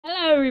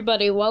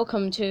everybody,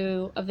 welcome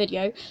to a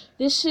video.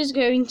 This is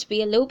going to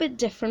be a little bit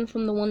different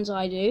from the ones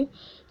I do.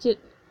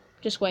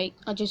 Just wait,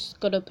 I just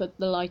gotta put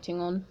the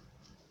lighting on.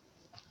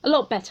 A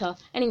lot better.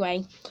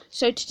 Anyway,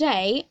 so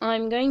today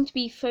I'm going to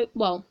be,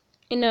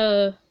 in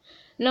a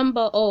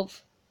number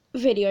of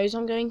videos,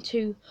 I'm going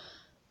to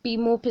be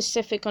more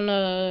specific on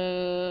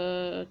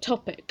a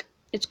topic.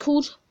 It's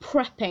called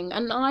prepping,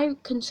 and I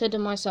consider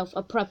myself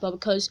a prepper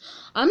because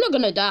I'm not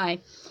gonna die.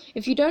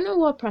 If you don't know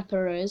what a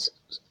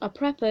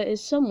prepper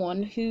is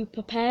someone who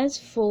prepares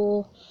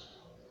for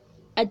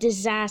a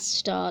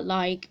disaster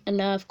like an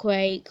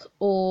earthquake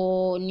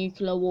or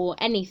nuclear war,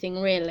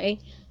 anything really.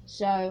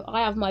 So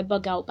I have my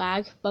bug out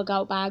bag. Bug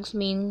out bags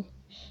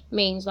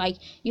means like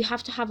you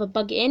have to have a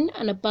bug in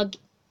and a bug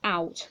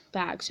out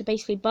bag. So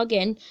basically bug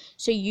in,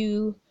 so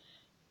you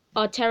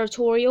are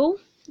territorial.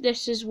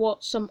 This is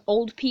what some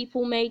old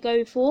people may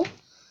go for.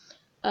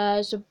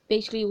 So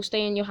basically you'll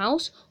stay in your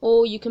house,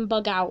 or you can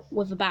bug out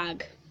with a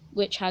bag,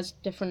 which has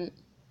different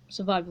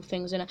survival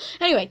things in it.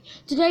 Anyway,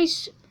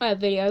 today's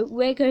video,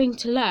 we're going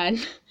to learn,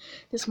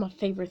 this is my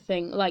favourite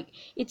thing, like,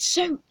 it's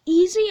so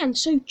easy and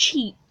so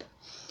cheap.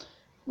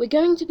 We're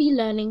going to be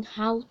learning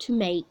how to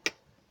make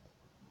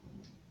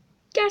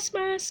gas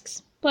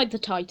masks, by the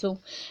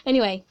title.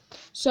 Anyway,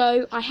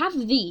 so I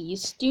have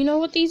these. Do you know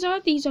what these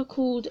are? These are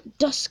called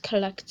dust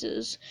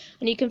collectors,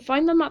 and you can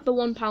find them at the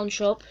 £1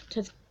 shop,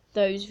 to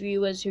those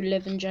viewers who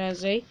live in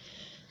Jersey,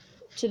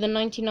 to the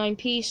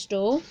 99p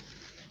store,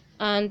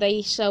 and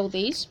they sell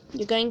these.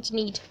 You're going to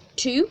need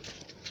 2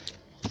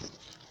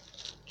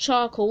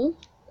 charcoal.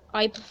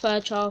 I prefer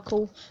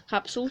charcoal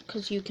capsules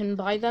because you can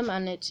buy them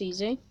and it's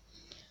easy.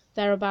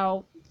 They're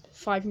about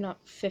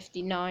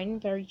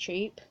 $5.59, very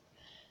cheap.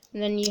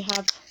 And then you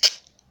have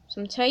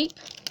some tape.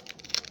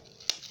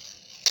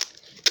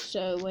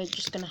 So we're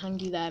just gonna hang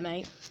you there,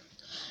 mate.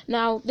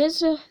 Now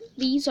these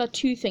are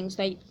 2 things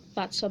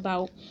that's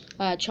about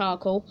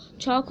charcoal.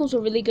 Charcoal's a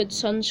really good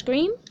sun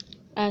cream.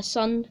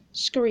 Sun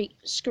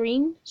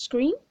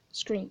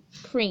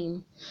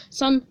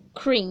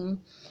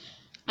cream.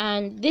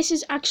 And this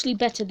is actually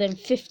better than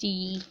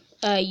 50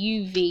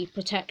 UV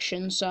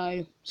protection,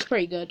 so it's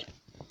pretty good.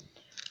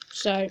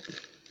 So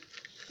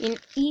in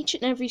each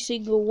and every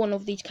single one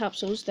of these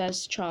capsules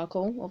there's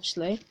charcoal,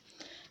 obviously.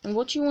 And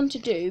what you want to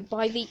do,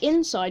 by the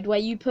inside where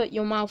you put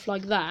your mouth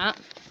like that,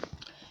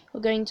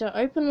 we're going to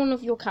open one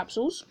of your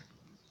capsules.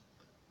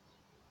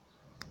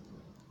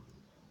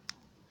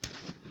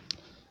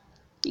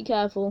 Be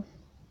careful.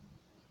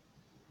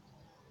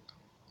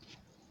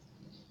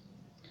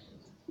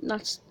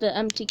 That's the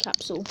empty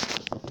capsule.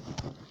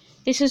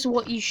 This is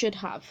what you should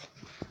have.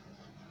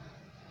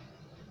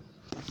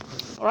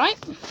 Alright?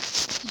 Did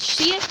you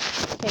see it?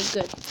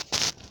 Okay, good.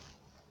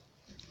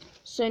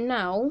 So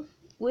now,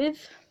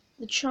 with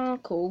the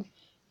charcoal,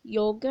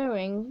 you're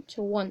going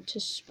to want to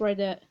spread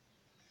it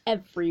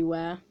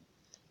everywhere.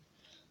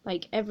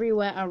 Like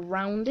everywhere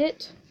around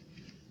it.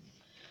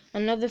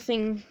 Another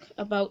thing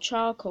about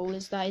charcoal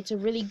is that it's a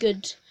really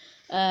good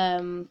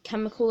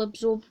chemical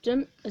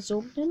absorbent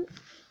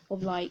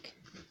of like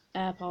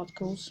air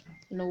particles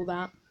and all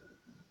that.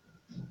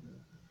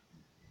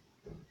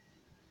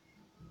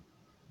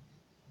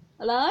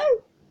 Hello?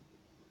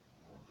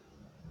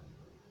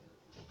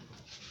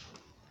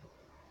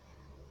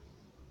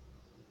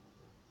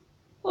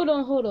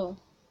 Hold on.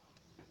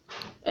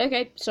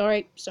 Okay,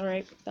 sorry.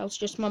 That was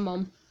just my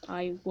mom.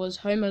 I was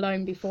home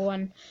alone before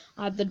and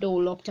I had the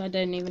door locked. I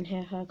didn't even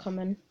hear her come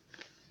in.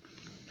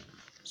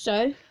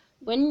 So,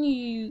 when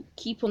you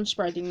keep on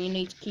spreading, you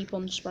need to keep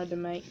on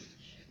spreading, mate.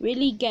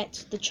 Really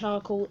get the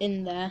charcoal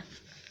in there.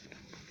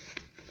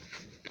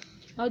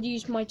 I'd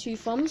use my 2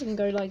 thumbs and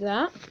go like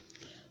that.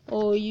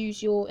 Or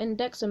use your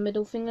index and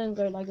middle finger and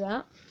go like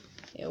that.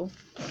 Ew.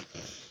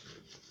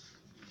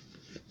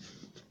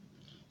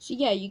 So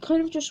yeah, you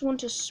kind of just want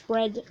to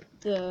spread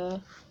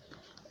the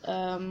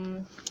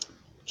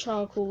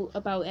charcoal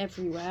about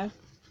everywhere.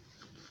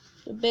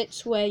 The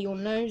bits where your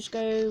nose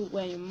goes,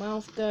 where your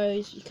mouth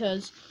goes,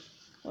 because,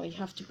 well, you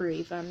have to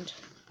breathe, and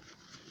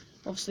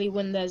obviously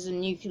when there's a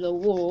nuclear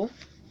war,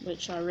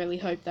 which I really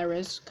hope there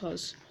is,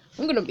 because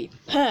I'm gonna be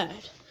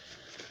prepared.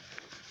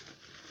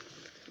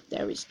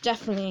 There is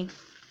definitely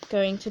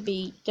going to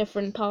be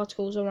different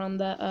particles around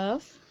the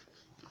Earth,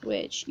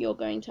 which you're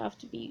going to have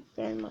to be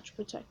very much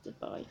protected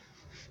by.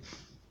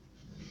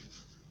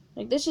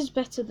 Like, this is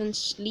better than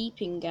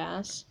sleeping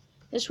gas.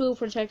 This will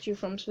protect you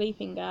from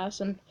sleeping gas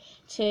and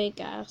tear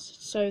gas.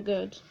 It's so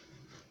good.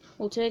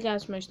 Well, tear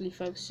gas mostly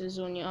focuses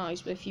on your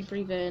eyes, but if you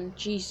breathe in,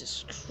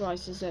 Jesus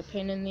Christ, is there a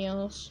pain in the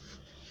ass?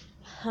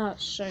 It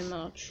hurts so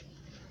much.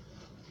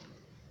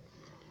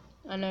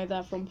 I know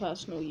that from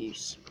personal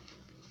use.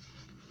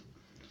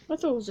 I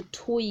thought it was a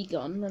toy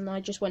gun, and I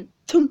just went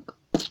thunk.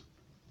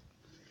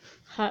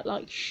 Hurt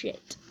like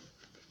shit.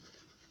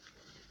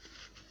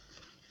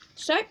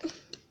 So,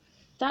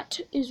 that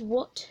is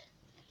what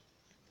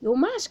your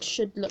mask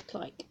should look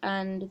like,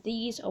 and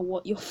these are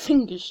what your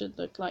fingers should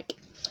look like.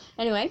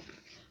 Anyway,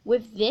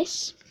 with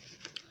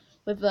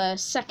the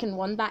second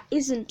one that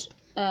isn't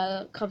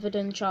covered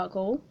in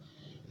charcoal,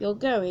 you're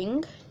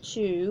going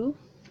to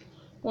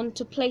want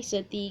to place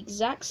it the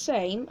exact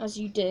same as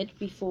you did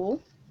before.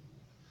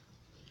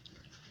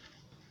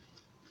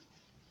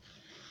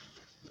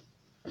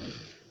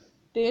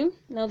 Boom.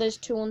 Now there's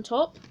 2 on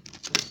top.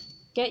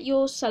 Get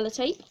your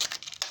sellotape.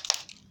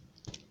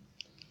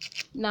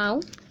 Now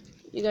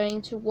you're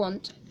going to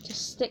want to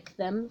stick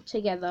them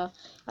together.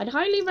 I'd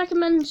highly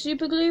recommend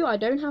super glue. I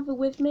don't have it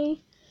with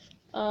me.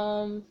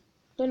 Don't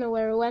know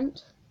where it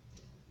went.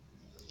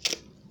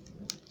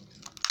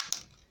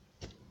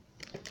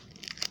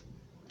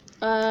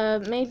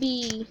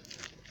 Maybe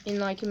in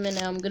like a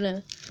minute I'm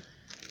gonna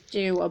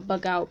do a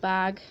bug out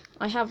bag.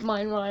 I have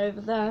mine right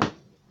over there.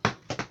 I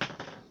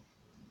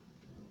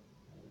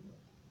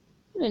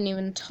didn't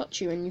even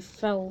touch you and you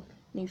fell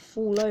and you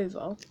fall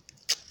over.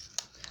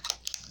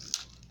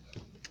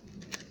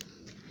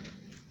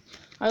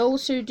 I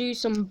also do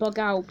some bug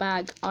out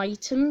bag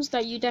items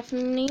that you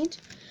definitely need.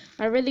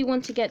 I really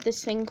want to get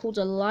this thing called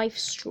a life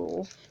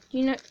straw.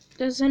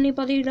 Does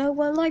anybody know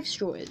what a life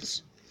straw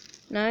is?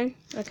 No?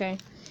 Okay.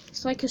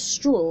 It's like a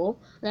straw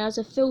that has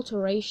a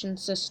filtration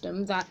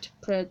system that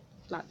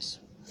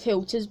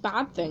filters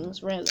bad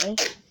things, really.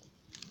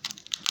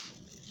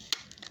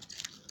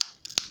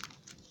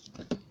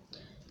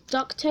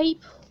 Duct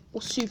tape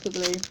or super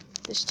glue?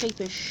 This tape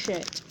is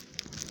shit.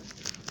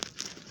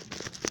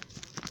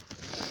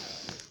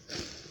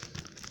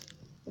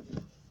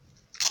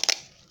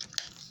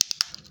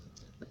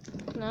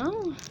 Now,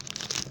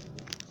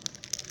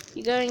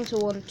 you're going to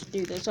want to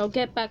do this. I'll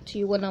get back to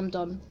you when I'm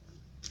done.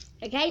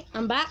 Okay,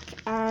 I'm back,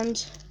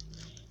 and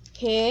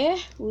here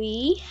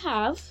we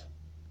have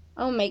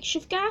our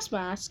makeshift gas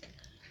mask.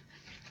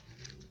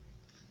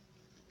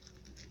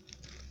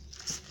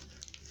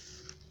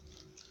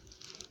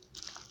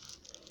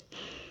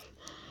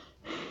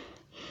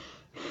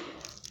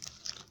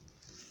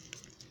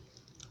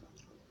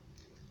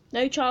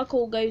 No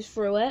charcoal goes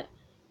through it,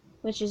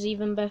 which is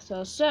even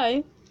better.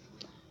 So,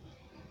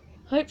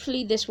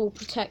 hopefully this will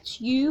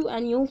protect you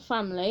and your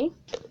family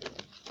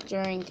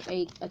during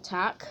an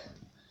attack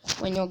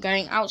when you're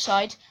going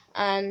outside.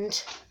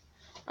 And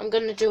I'm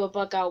going to do a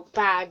bug out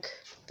bag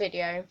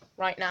video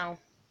right now.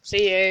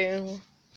 See you.